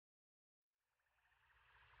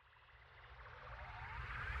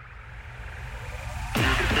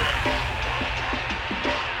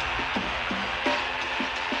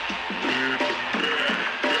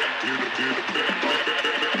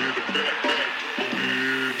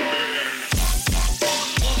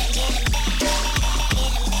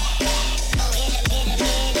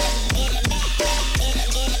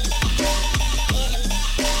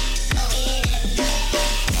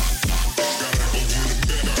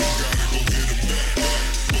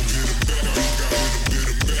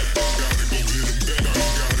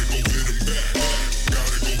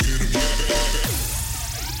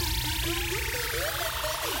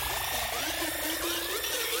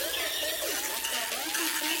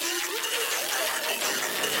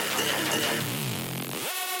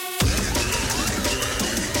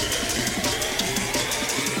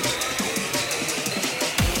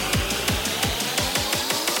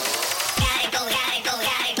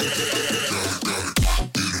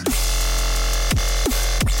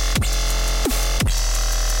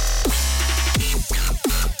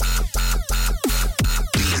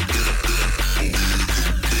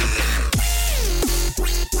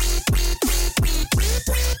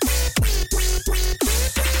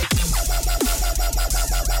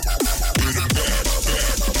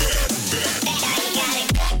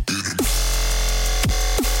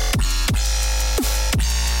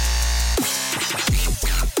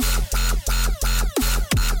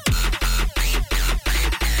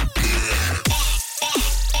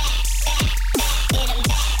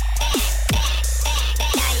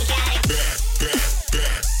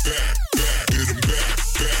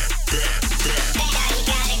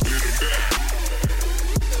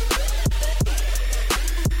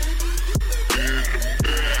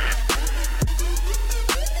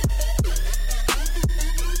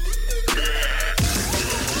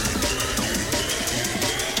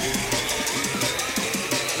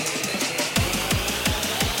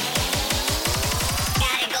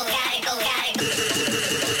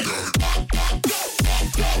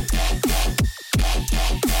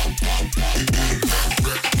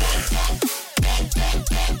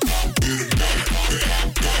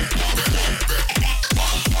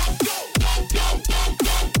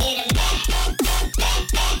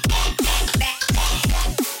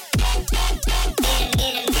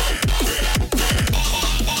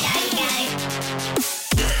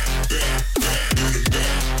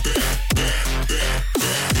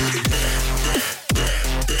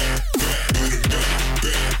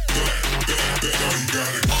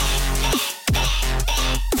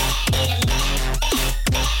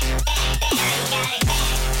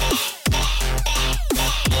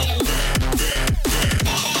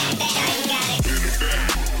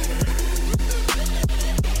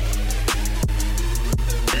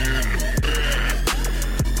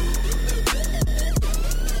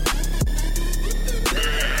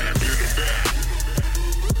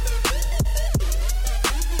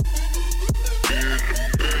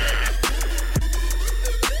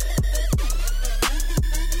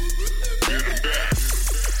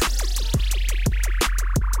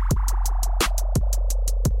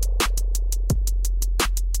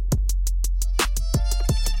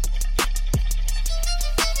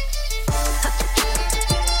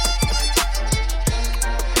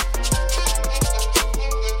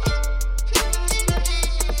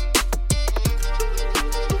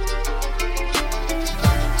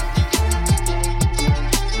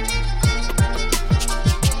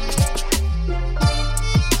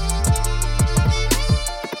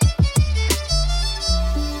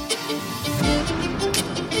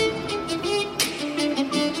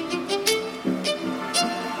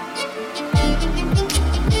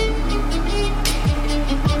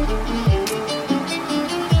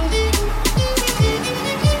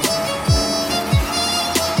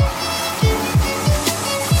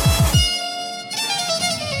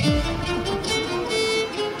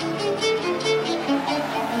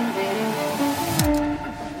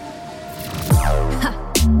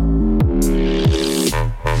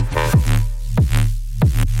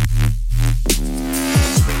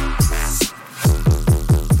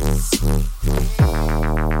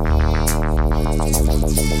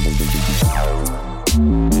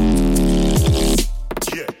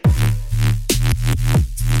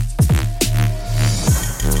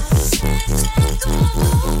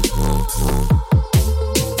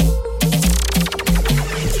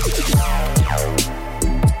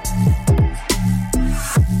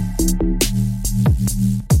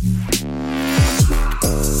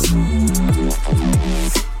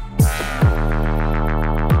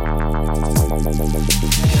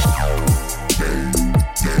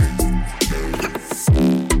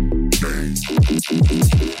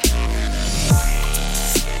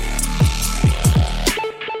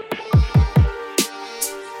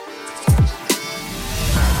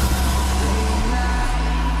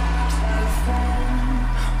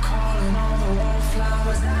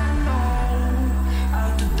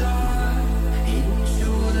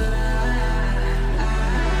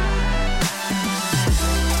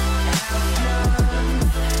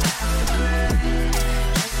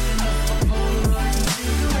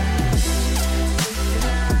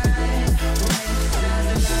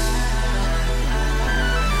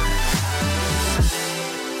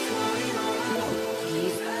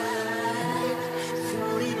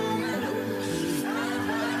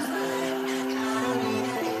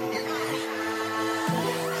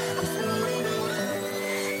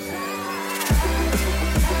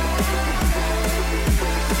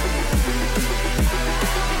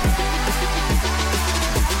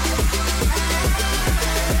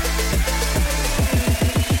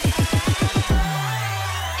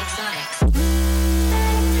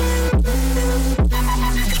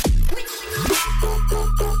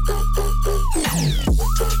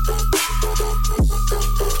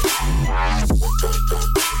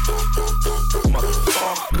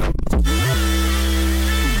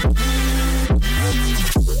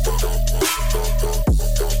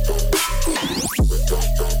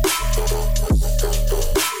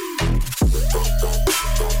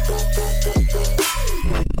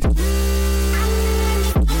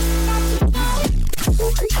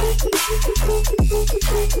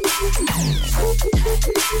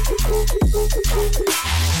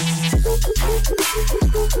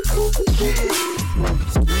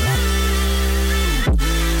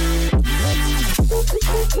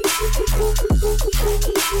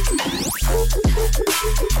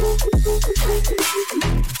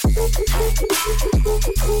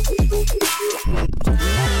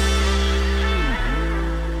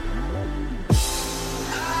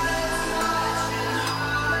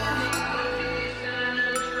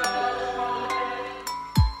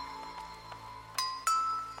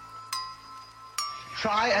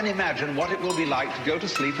Try and imagine what it will be like to go to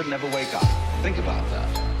sleep and never wake up. Think about that.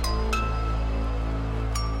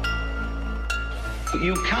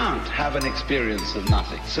 You can't have an experience of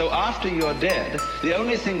nothing. So after you're dead, the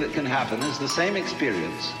only thing that can happen is the same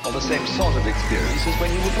experience, or the same sort of experience as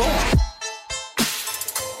when you were born.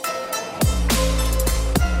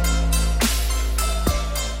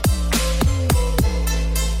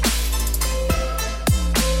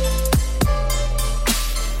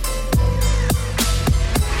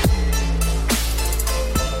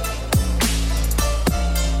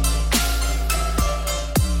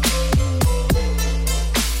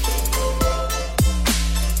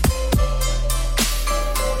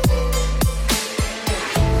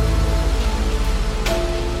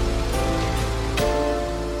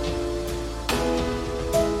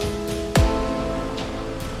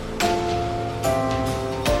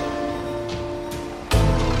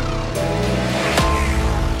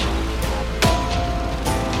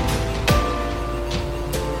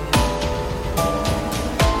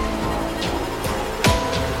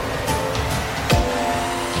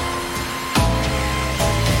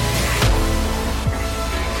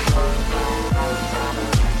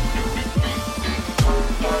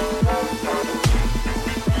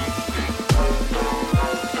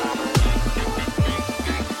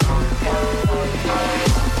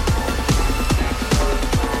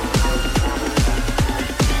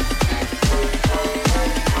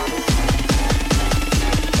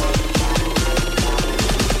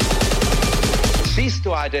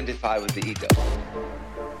 To identify with the ego.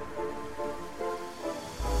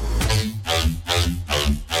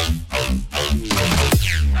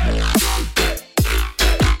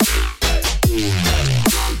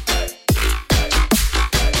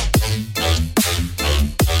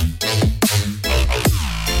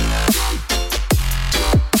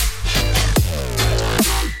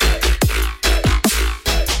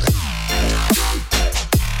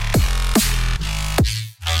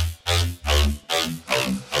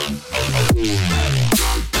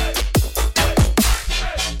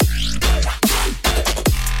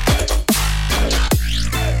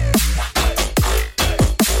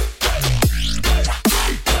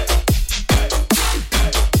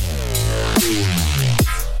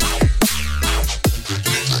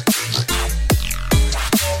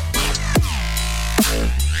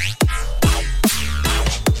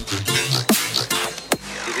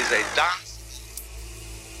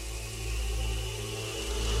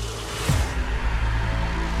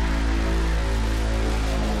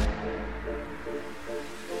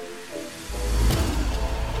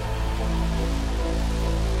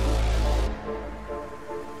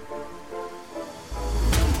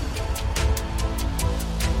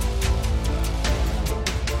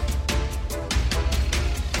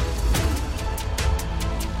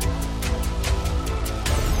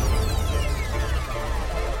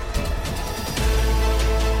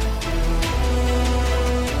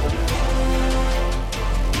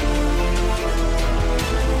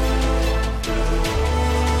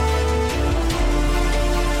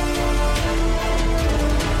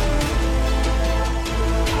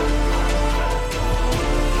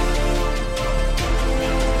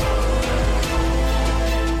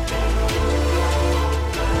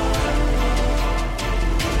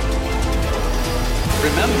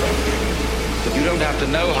 You don't have to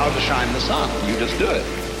know how to shine the sun. You just do it,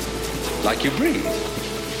 like you breathe.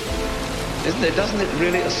 Doesn't it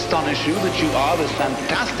really astonish you that you are this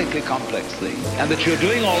fantastically complex thing, and that you're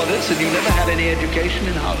doing all of this and you never had any education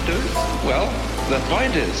in how to do it? Well, the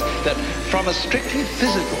point is that from a strictly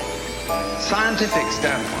physical, scientific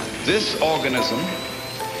standpoint, this organism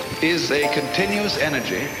is a continuous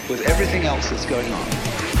energy with everything else that's going on.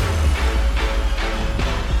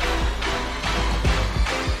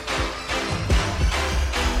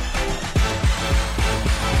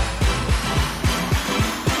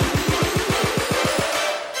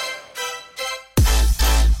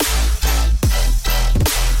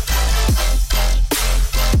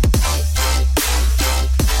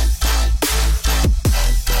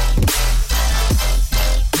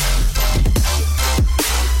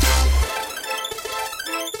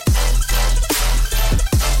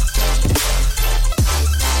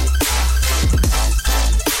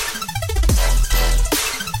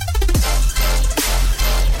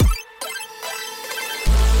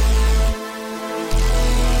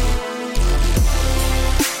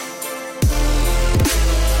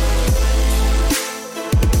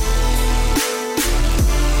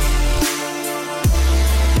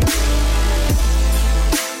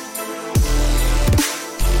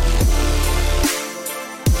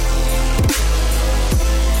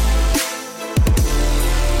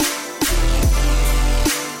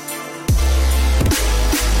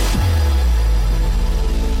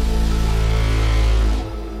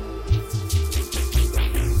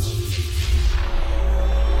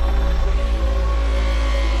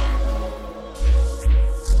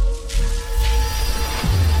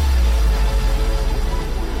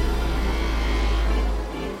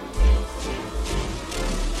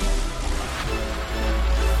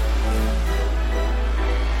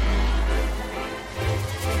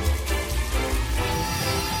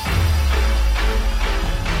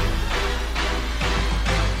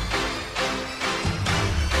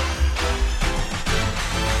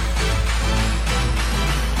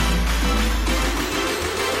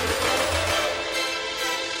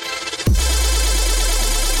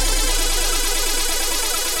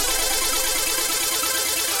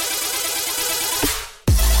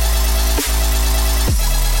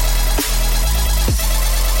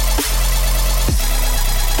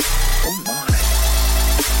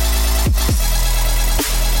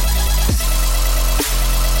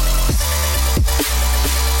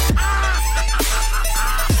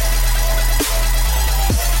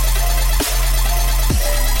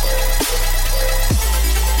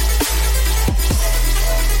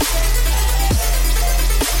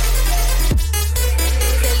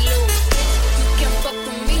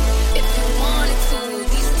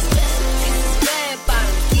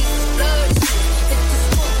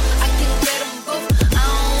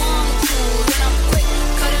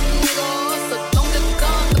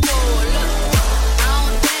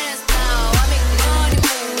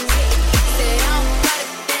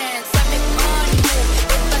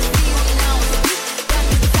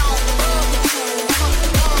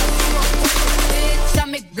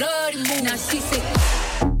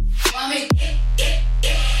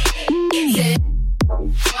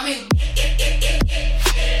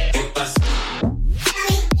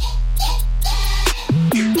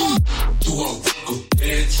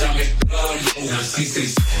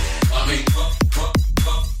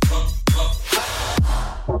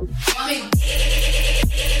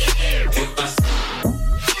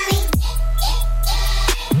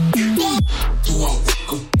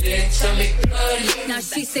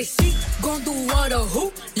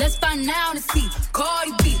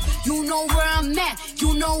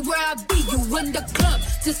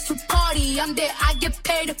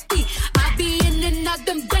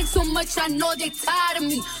 I know they tired of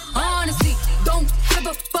me. Honestly, don't give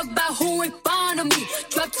a fuck about who in front of me.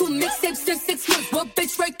 Drop 2 mixtapes in 6 months. What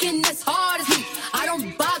bitch working as hard as me? I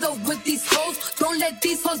don't bother with these hoes. Don't let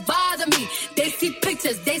these hoes bother me. They see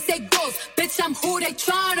pictures, they say goals. Bitch, I'm who they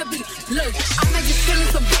tryna be. Look, I might just feel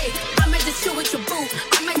some babe. I might just chill with your boo.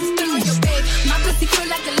 I might just spill on your babe. My pussy feel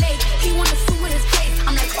like a lake. He wanna swim with his face.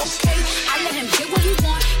 I'm like, okay. I let him get what he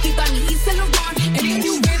want. He buy me East and Laurent. And if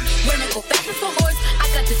you rip, when I go back as a horse, I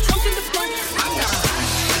got this trunk in the front. I'm not.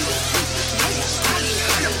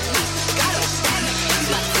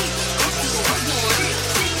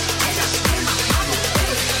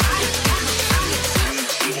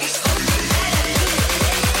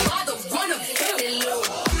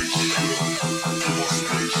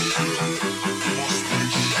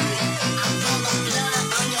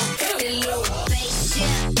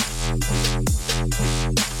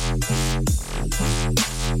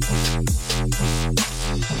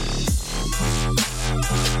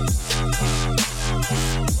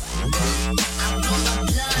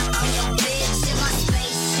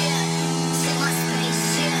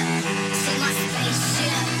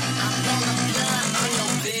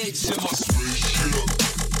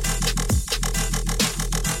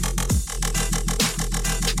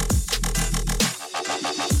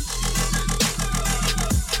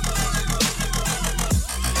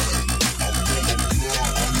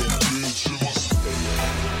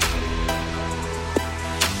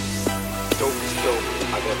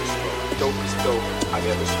 ever smoked. Dopest dope I've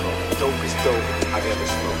ever smoked. Dopest dope I've ever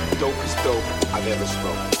smoked. Dopest dope I've ever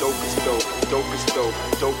smoked. Dopest dope, dopest dope,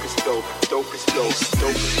 dopest dope, dopest dope,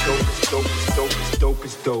 dopest, dopest, dopest, dopest,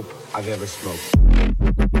 dopest dope I've ever smoked.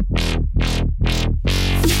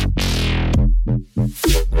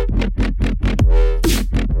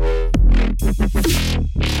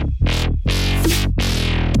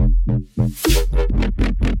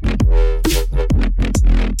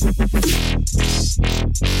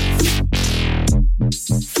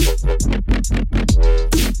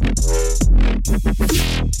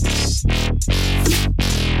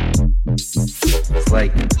 It's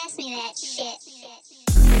like, pass me that shit.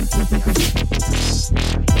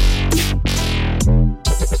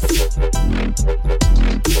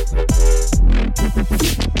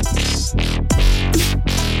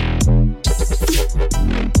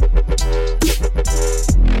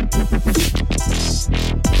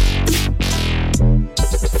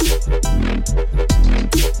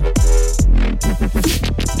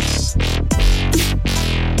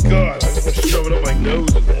 God, I just shove it up my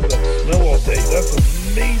nose and have that smell all day. That's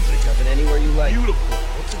amazing. shove it anywhere you like. Beautiful.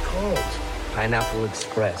 What's it called? Pineapple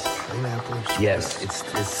Express. Pineapple Express. Yes, it's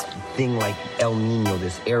this thing like El Nino,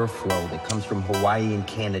 this airflow that comes from Hawaii and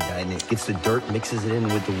Canada, and it gets the dirt, mixes it in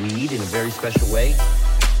with the weed in a very special way.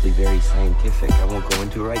 Actually very scientific. I won't go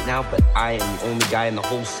into it right now, but I am the only guy in the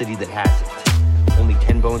whole city that has it. Only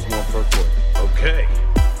 10 bones more per quarter. Okay.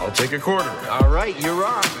 I'll take a quarter. All right, you're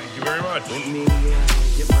on. Thank you very much. Let me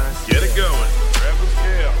get it going. Grab the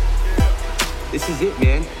scale. This is it,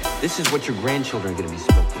 man. This is what your grandchildren are going to be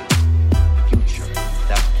smoking. Future.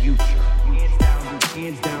 The future. Hands down,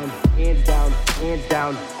 hands down, hands down, hands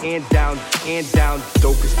down, hands down, hands down.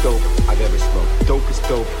 Dopest dope I've ever smoked. Dopest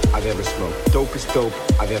dope I've ever smoked. Dopest dope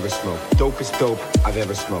I've ever smoked. Dopest dope I've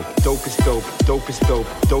ever smoked. Dopest dope, dopest dope,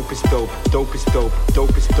 dopest dope, dopest dope,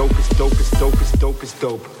 dopest, dopest, dopest, dopest, dopest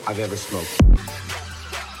dope I've ever smoked.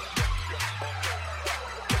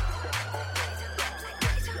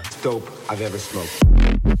 Dope I've ever smoked.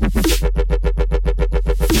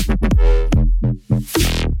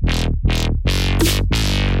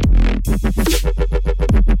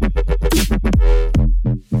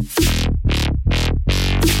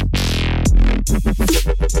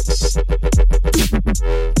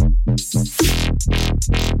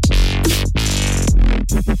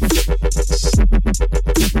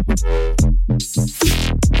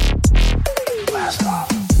 Blast off.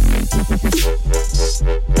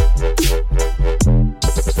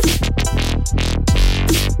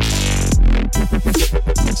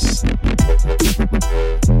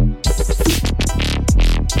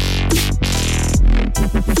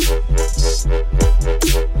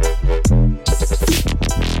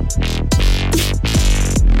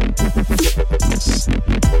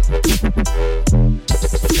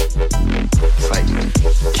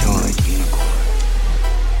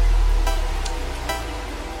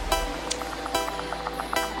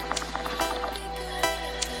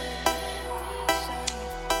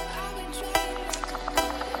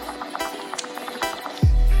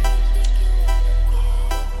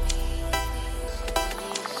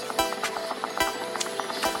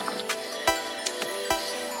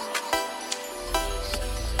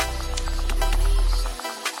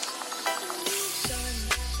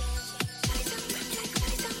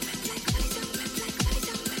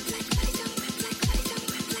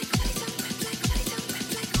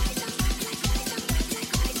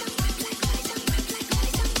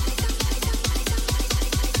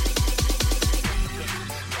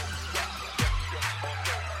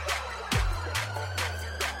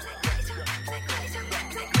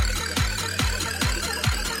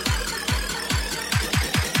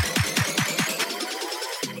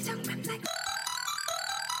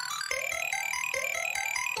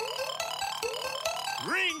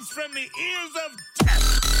 Rings from the ears of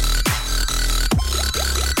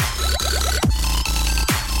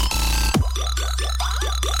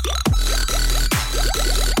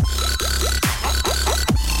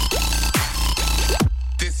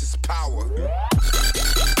This is power.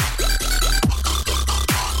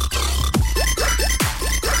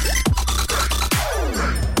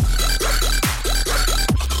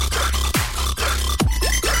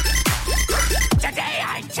 Today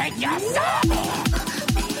I take your soul.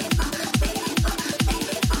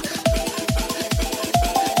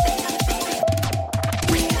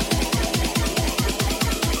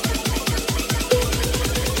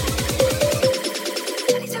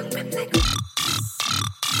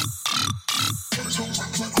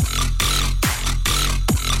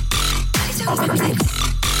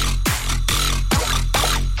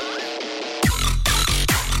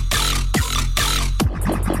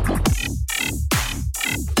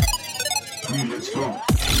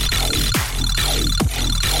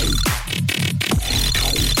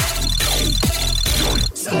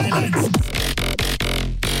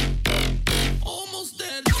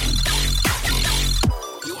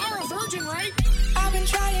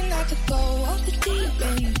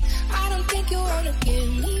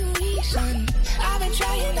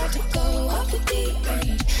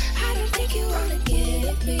 you wanna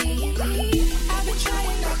give me. I've been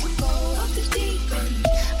trying not to go off the deep end.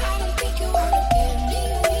 I don't think you wanna give me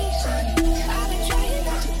a reason. I've been trying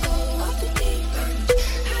not to go off the deep end.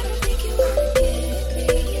 I don't think you wanna give me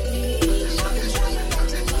a reason. I've been trying not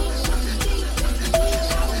to go off the deep end. I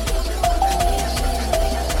don't think you wanna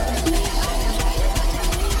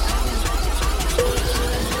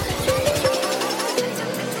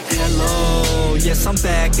Hello, yes, I'm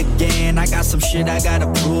back again. I got some shit I gotta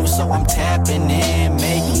prove, so I'm tapping in.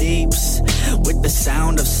 Make leaps with the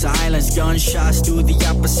sound of silence. Gunshots do the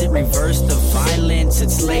opposite, reverse the violence.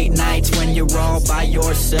 It's late nights when you're all by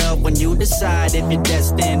yourself. When you decide if you're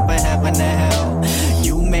destined for heaven or hell.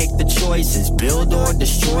 You make the choices, build or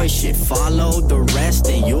destroy shit. Follow the rest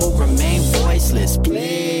and you'll remain voiceless.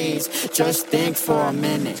 Please, just think for a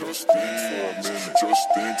minute.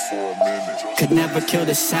 Could never kill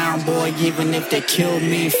the sound, boy, even if they killed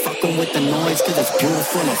me. Fucking with the noise, cause it's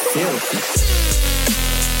beautiful and filthy.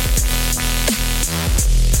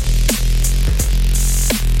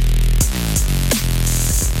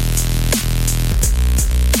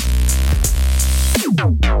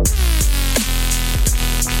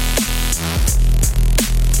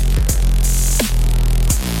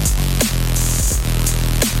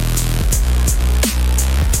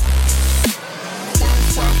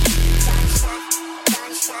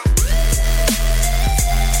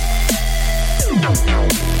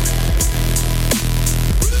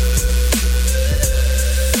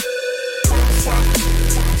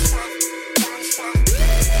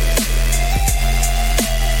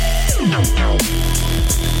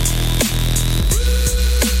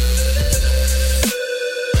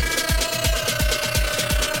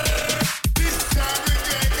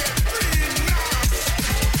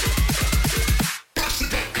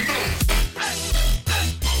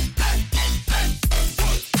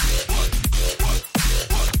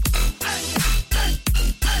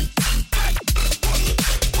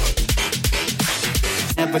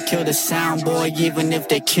 Kill the sound, boy, even if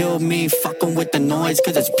they kill me. Fucking with the noise,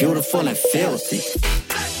 cause it's beautiful and filthy.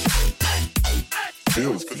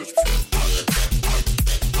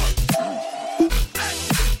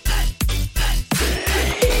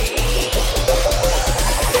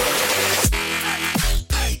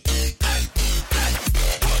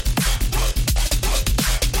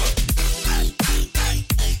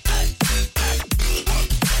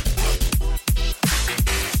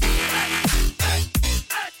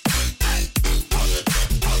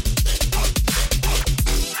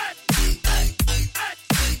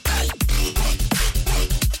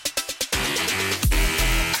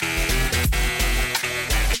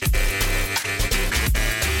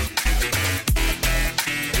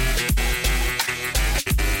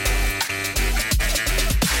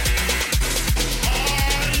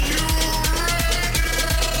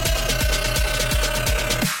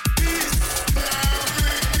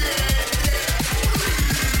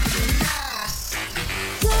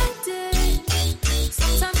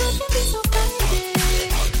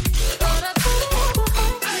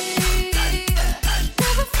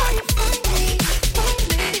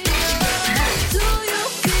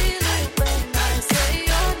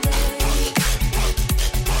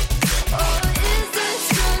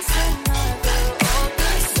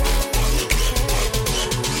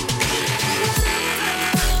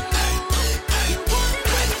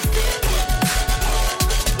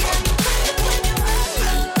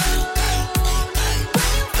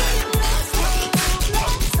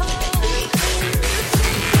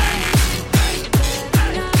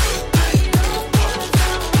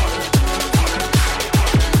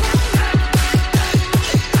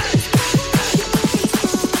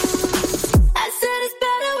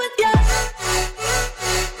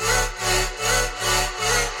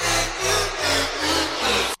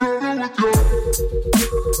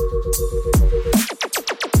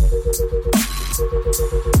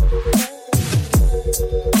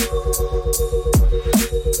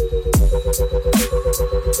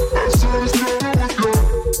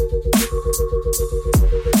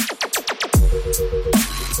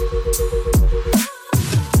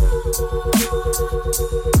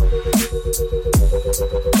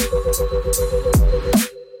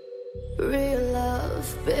 Real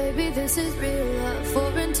love, baby, this is real love.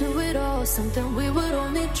 Foreign to it all, something we would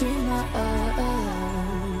only dream of.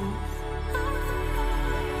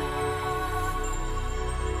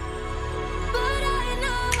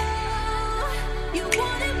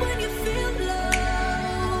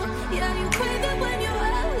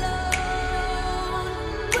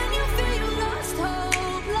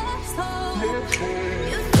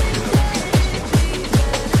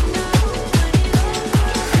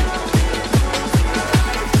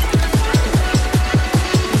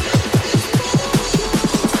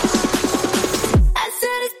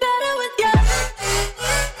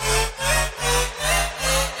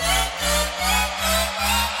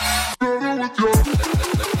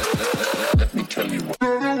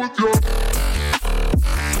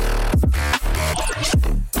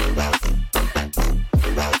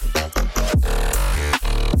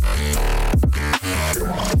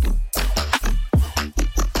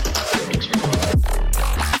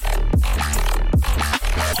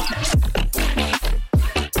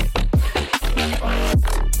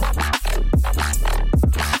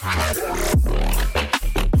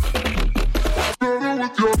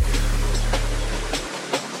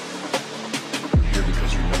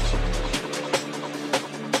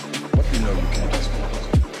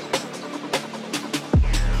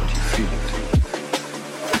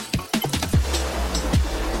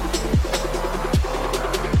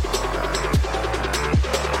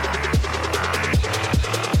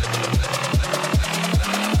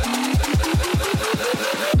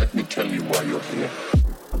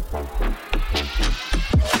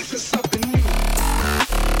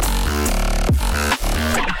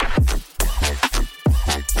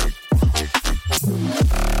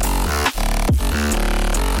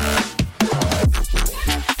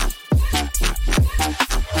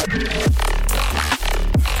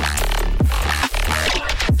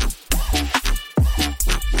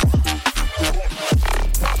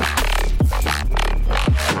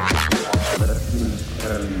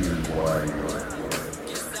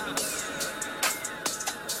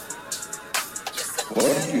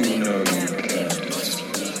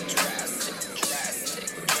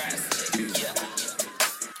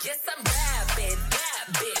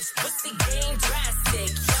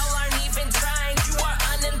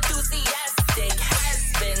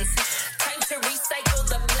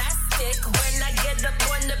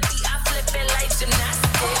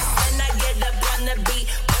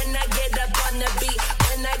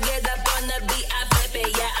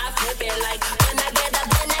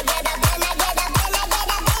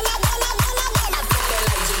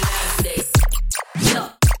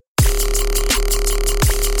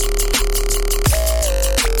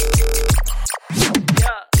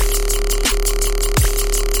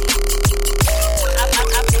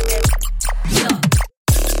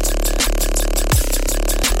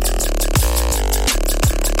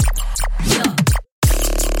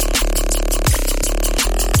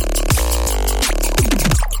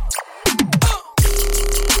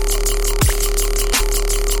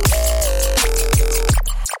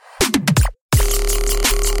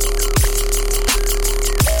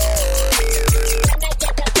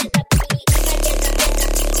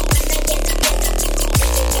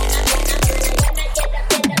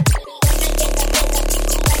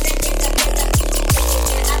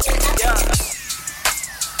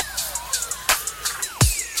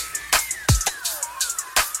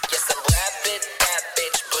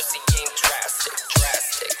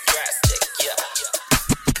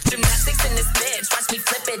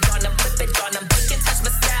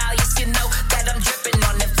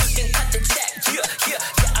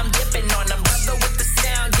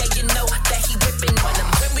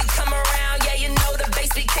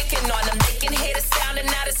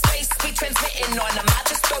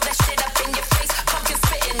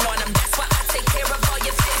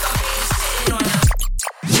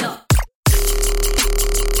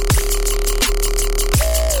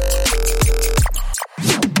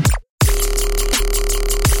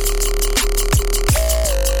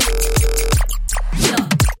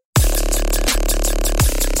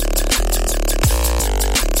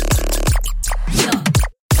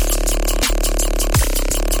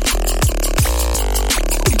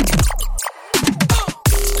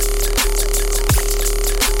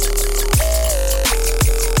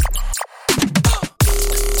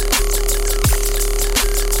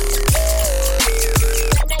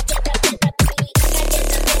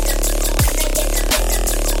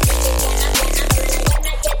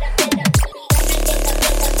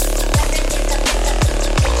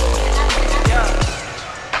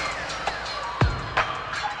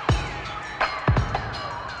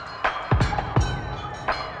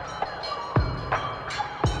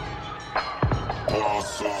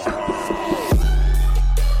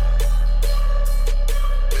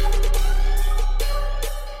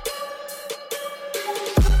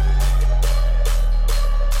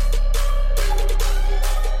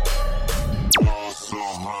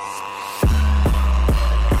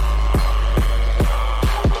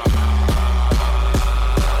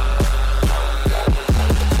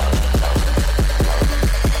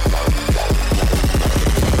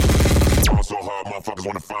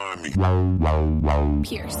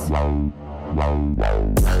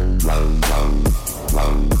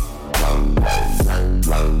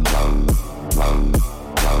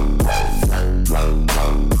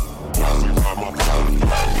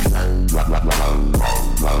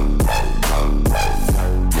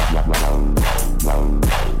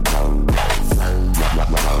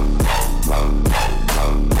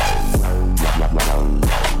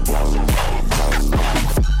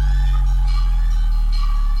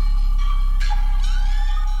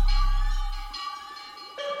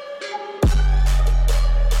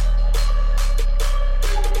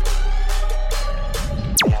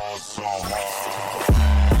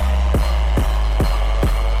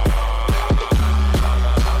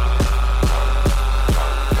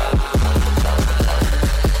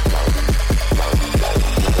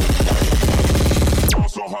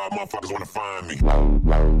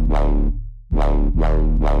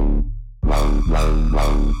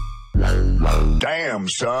 Damn,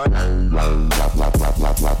 son.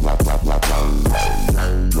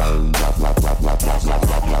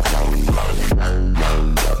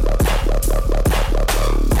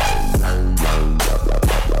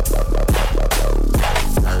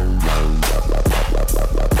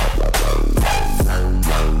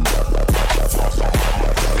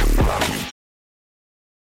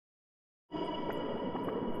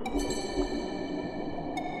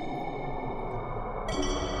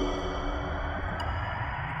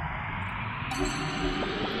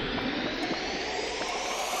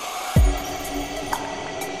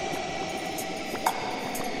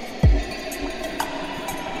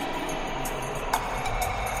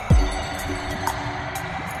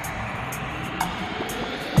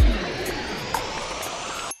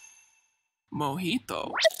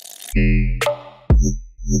 Mojito.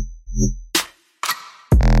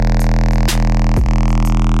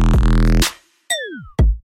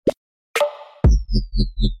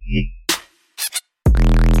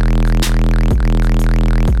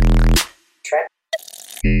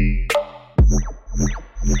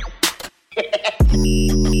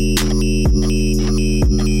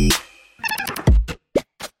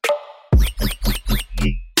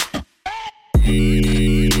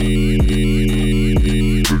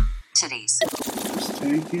 Just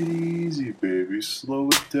take it easy, baby. Slow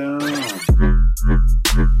it down.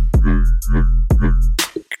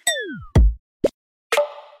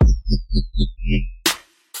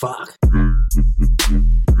 Fuck.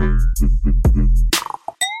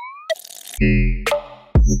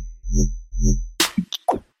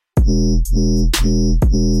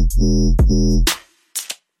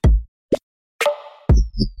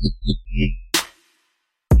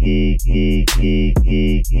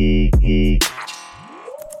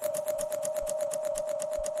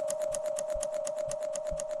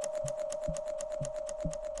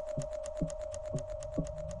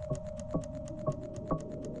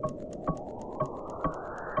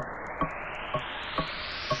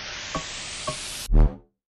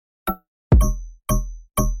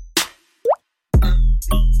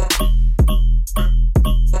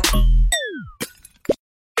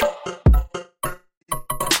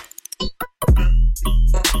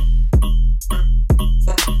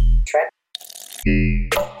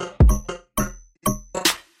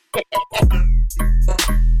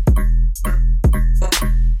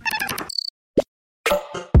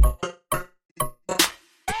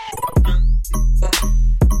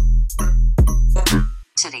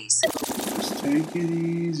 Just take it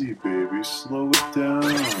easy, baby. Slow it down.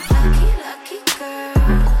 Lucky girl,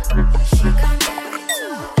 she got married to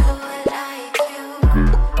a boy like you.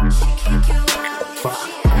 She kick you out if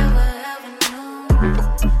she ever knew.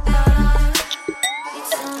 You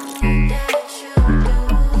tell me that you do.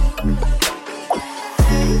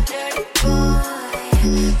 Hey, dirty boy,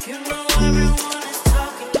 you know everyone is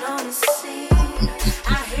talking on the scene. I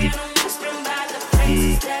hear them whispering about the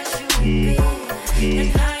places that you've been.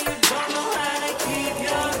 And now you don't know how to keep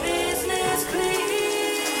your business clean.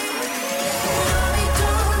 Now we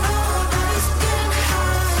don't know how it's getting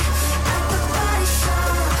high at the body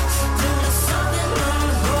shop, doing something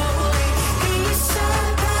unholy. East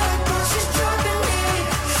side bad, but she's dropping it.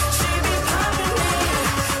 She be popping it.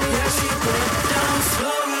 Yeah, she put it down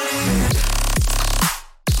slowly.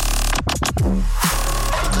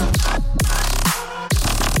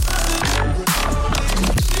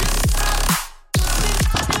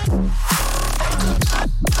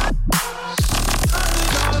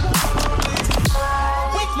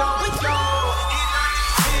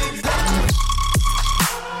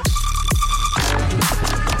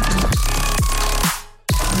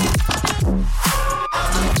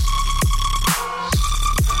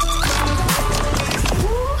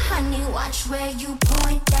 Honey, watch where you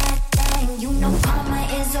point that thing. You know mama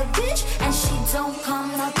is a bitch and she don't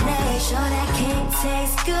come to play. Sure that cake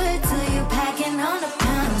tastes good till you packing on the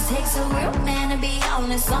pounds. Takes a real man to be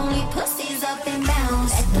honest, only pussies up in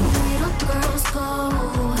bounds. Let the little girls go.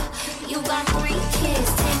 You got 3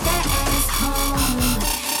 kids, take that ass home.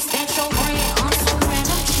 Spent your rent on some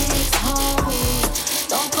random chicks hoes.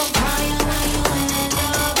 Don't go crying when you end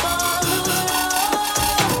up all alone.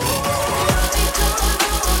 We don't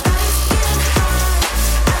know how it's getting high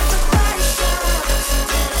at the body shop.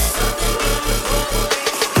 Something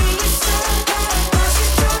unholy. East side bad, but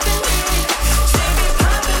she's dropping it. She be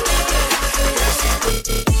popping it. Yeah, she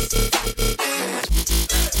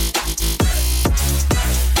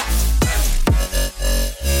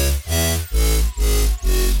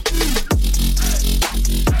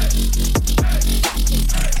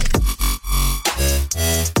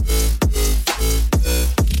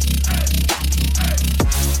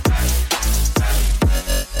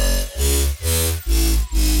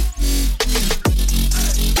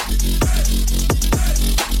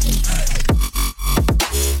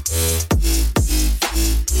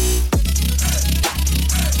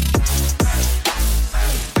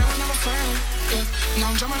Now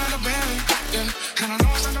I'm jumping out of bed, yeah. And I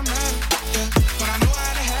know it's not dramatic, yeah. But I know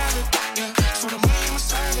how to have it, yeah. For the money, I'm a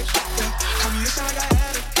savage, yeah. I be listen like I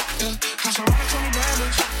had it, yeah. I'm surrounded 20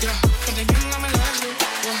 damage, yeah. But they think I'm elastic,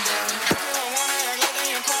 yeah.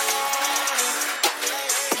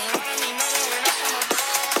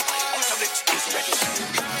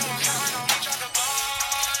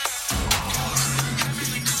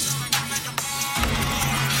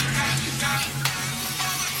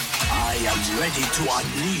 I am ready to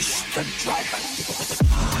unleash the dragon.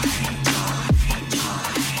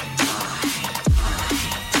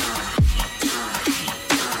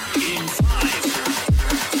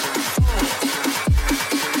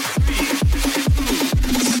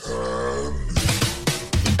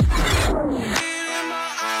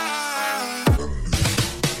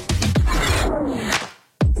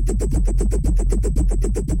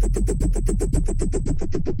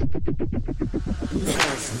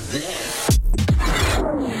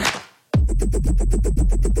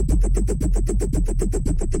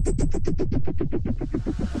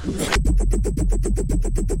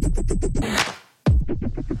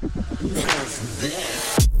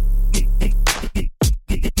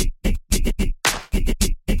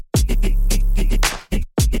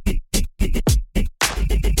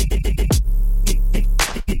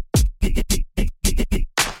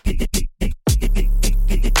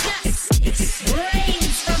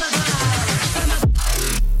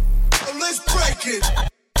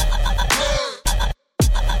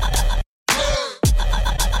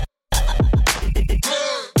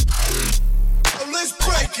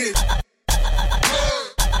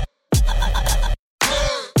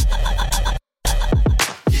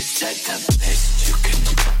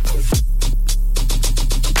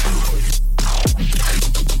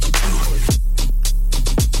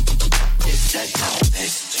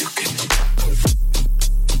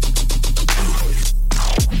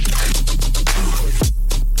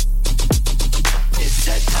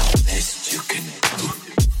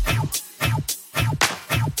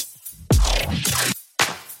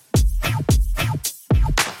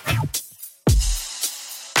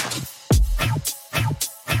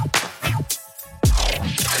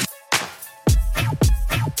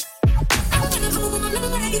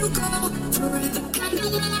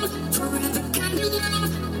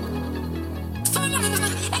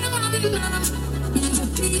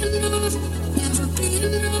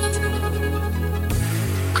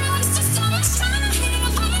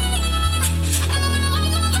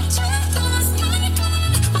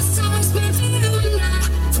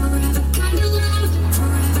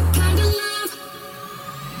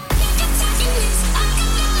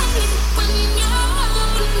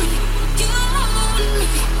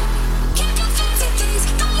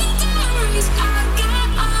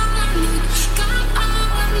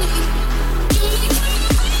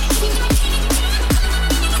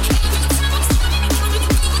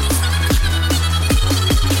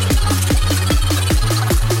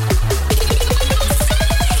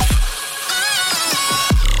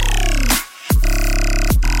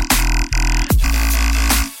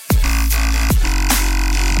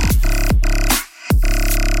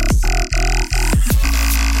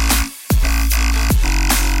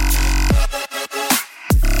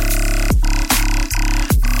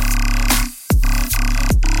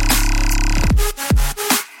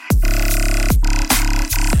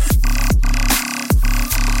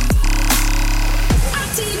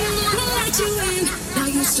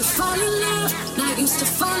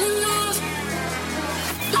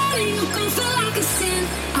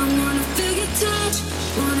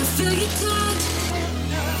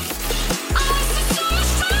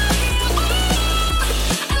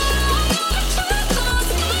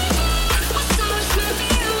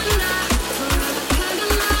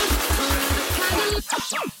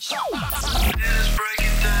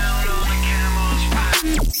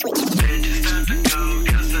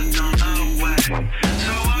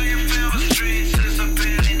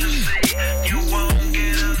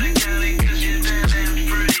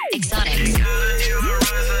 Exotic.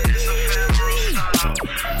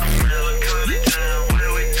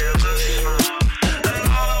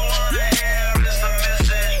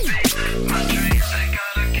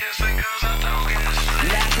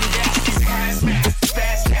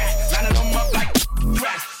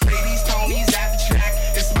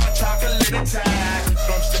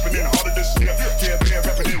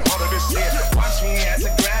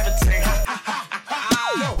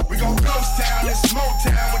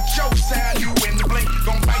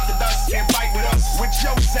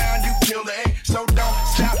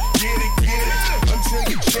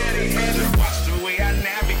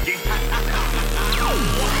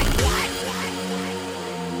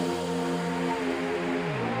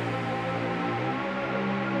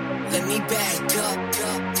 me back up.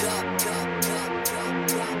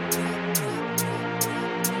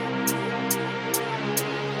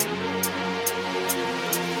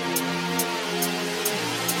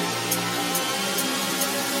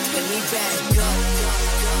 Let me back up.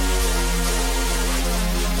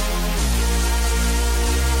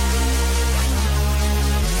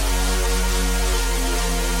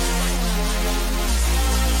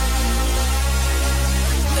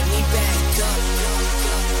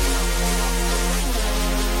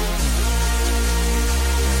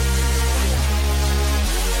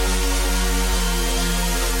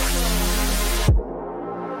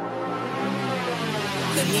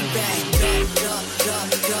 Let me back up.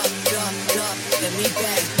 Let me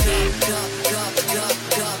back up.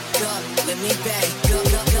 Let me back up. Let me back up.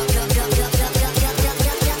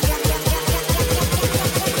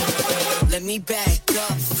 Let me back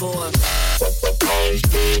up for.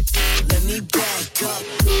 Let me back up.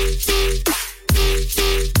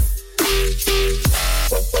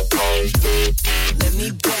 Let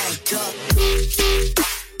me back up.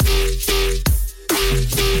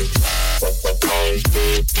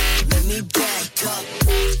 Let me back up.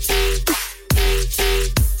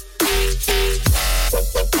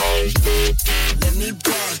 Let me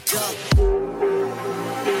back up.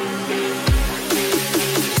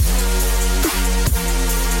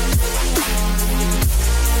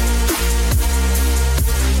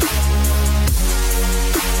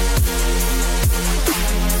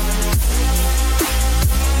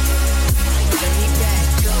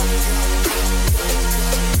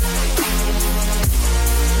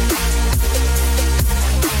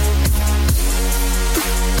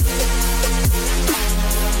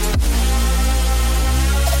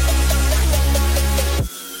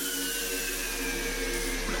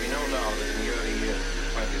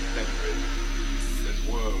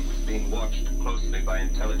 By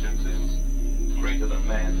intelligences greater than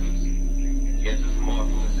man's, yet as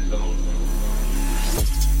mortal as his own.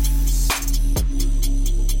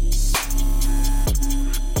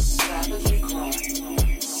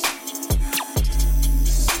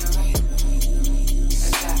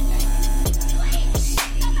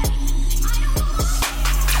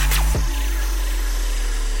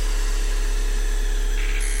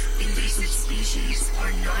 Invasive species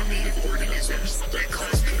are non-native organisms that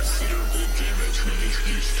cause considerable damage when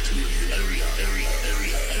introduced to an area.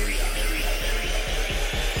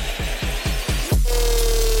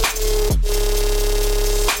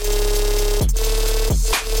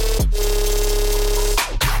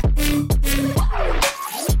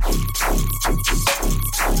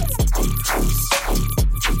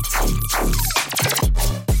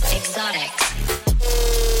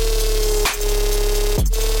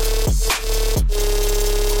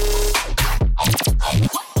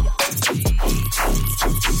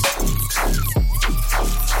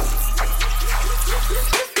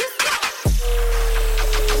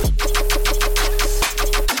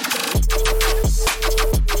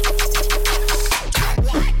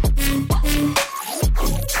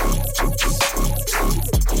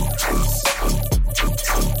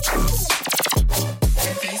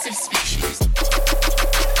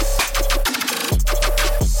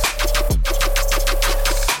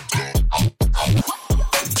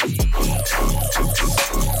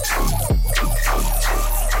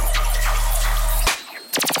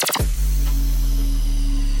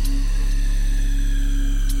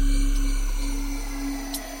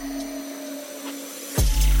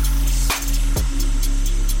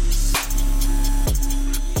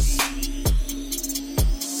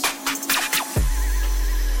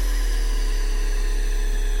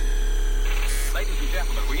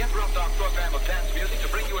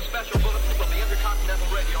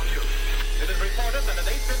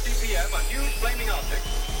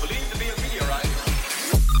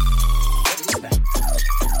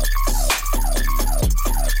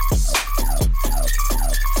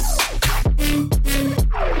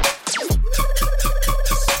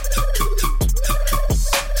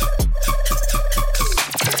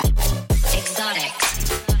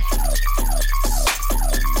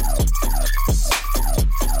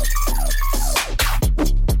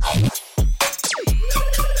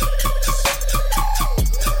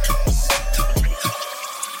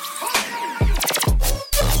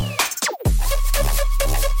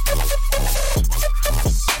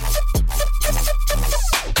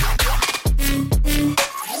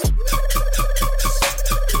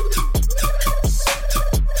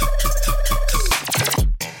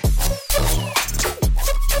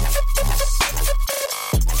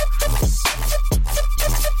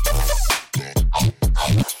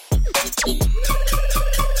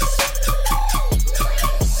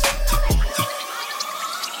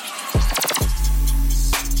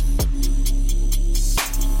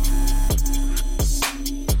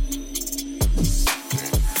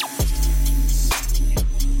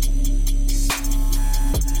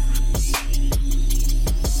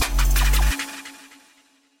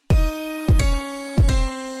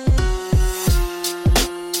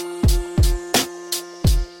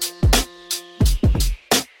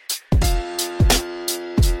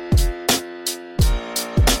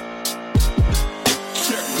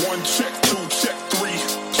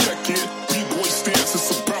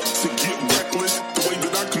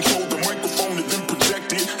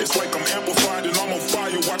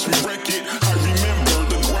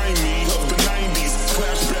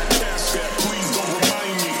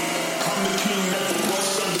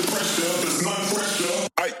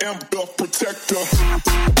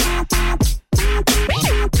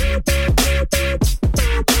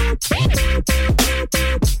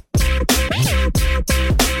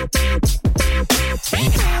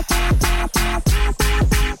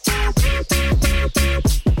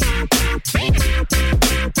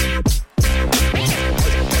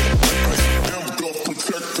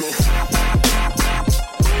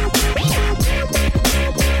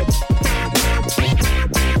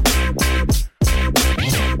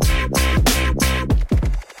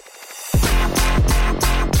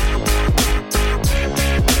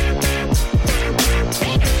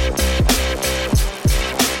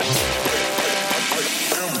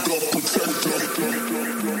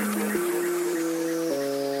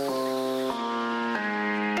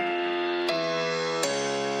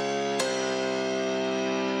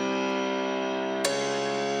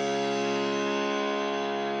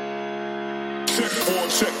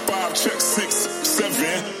 Check 5, check 6,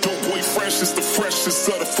 7. Dope boy fresh is the freshest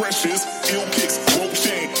of the freshest. Ill kicks, rope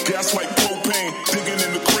chain, gas like propane. Digging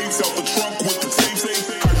in the crates out the trunk with the tapes.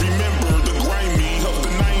 I remember the grimy of the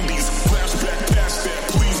 90s. Flashback past that,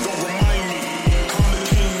 please don't remind me. I'm the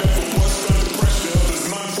king, never bust under pressure. There's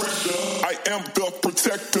none pressure. I am the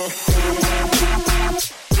protector.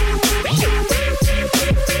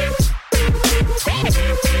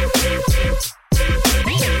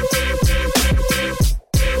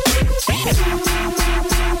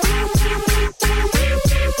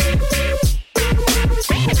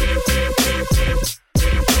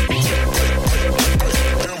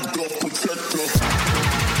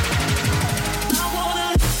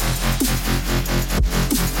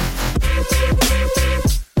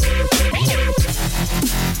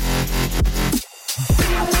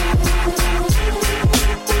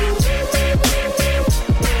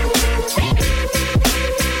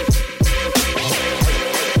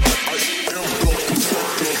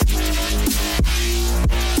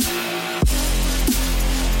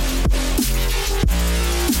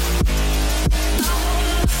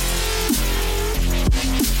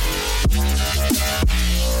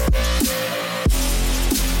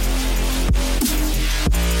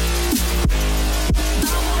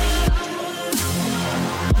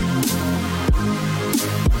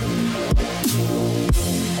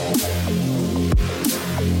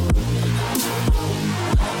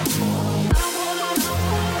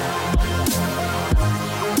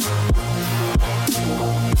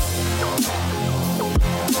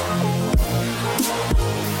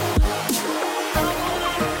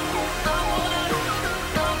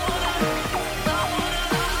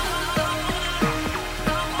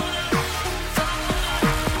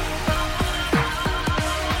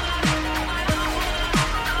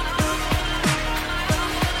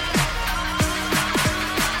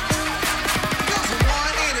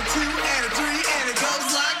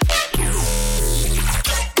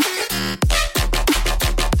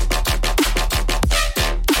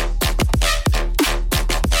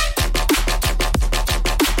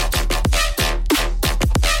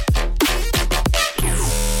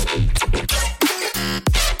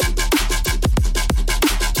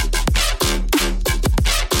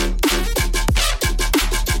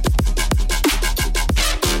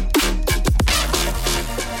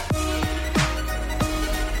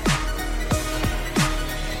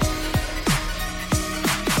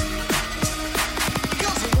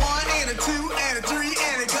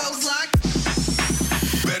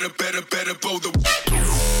 Better blow the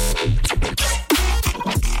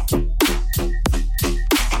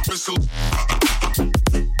whistle.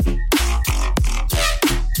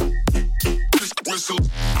 Whistle.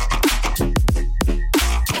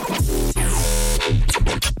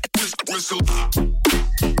 Whistle.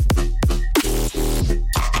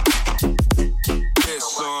 Yes,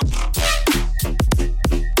 son.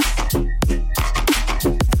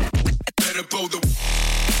 Better blow the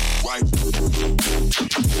right.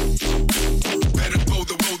 Better blow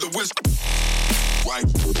the whistle. Right.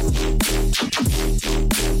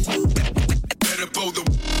 Better blow the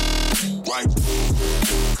right.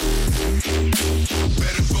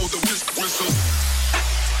 Better blow the whistle.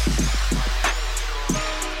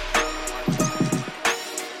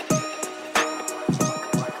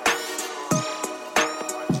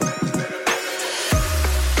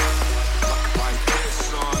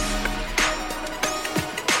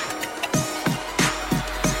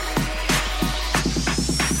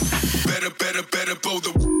 Better blow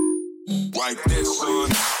the like this,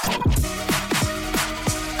 son.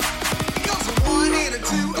 It goes a 1 and a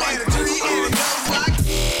 2 like and a 3 this, and it goes like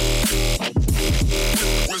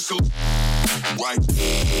whistle. Right.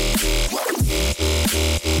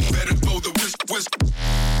 Better blow the whistle.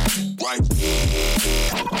 Right.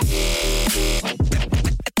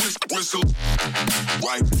 whistle.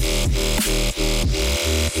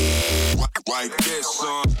 Right there,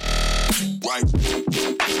 son. Right.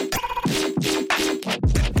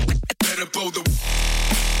 Better blow the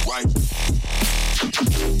right.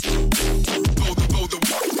 Blow the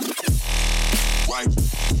right.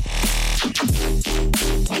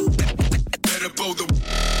 Better blow the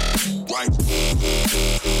right.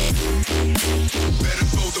 Better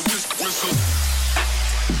blow the whistle.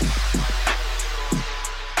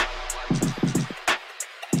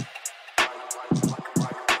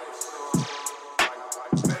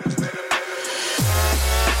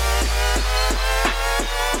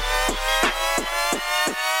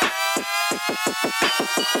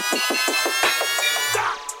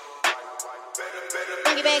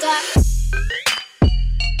 Bring it back up.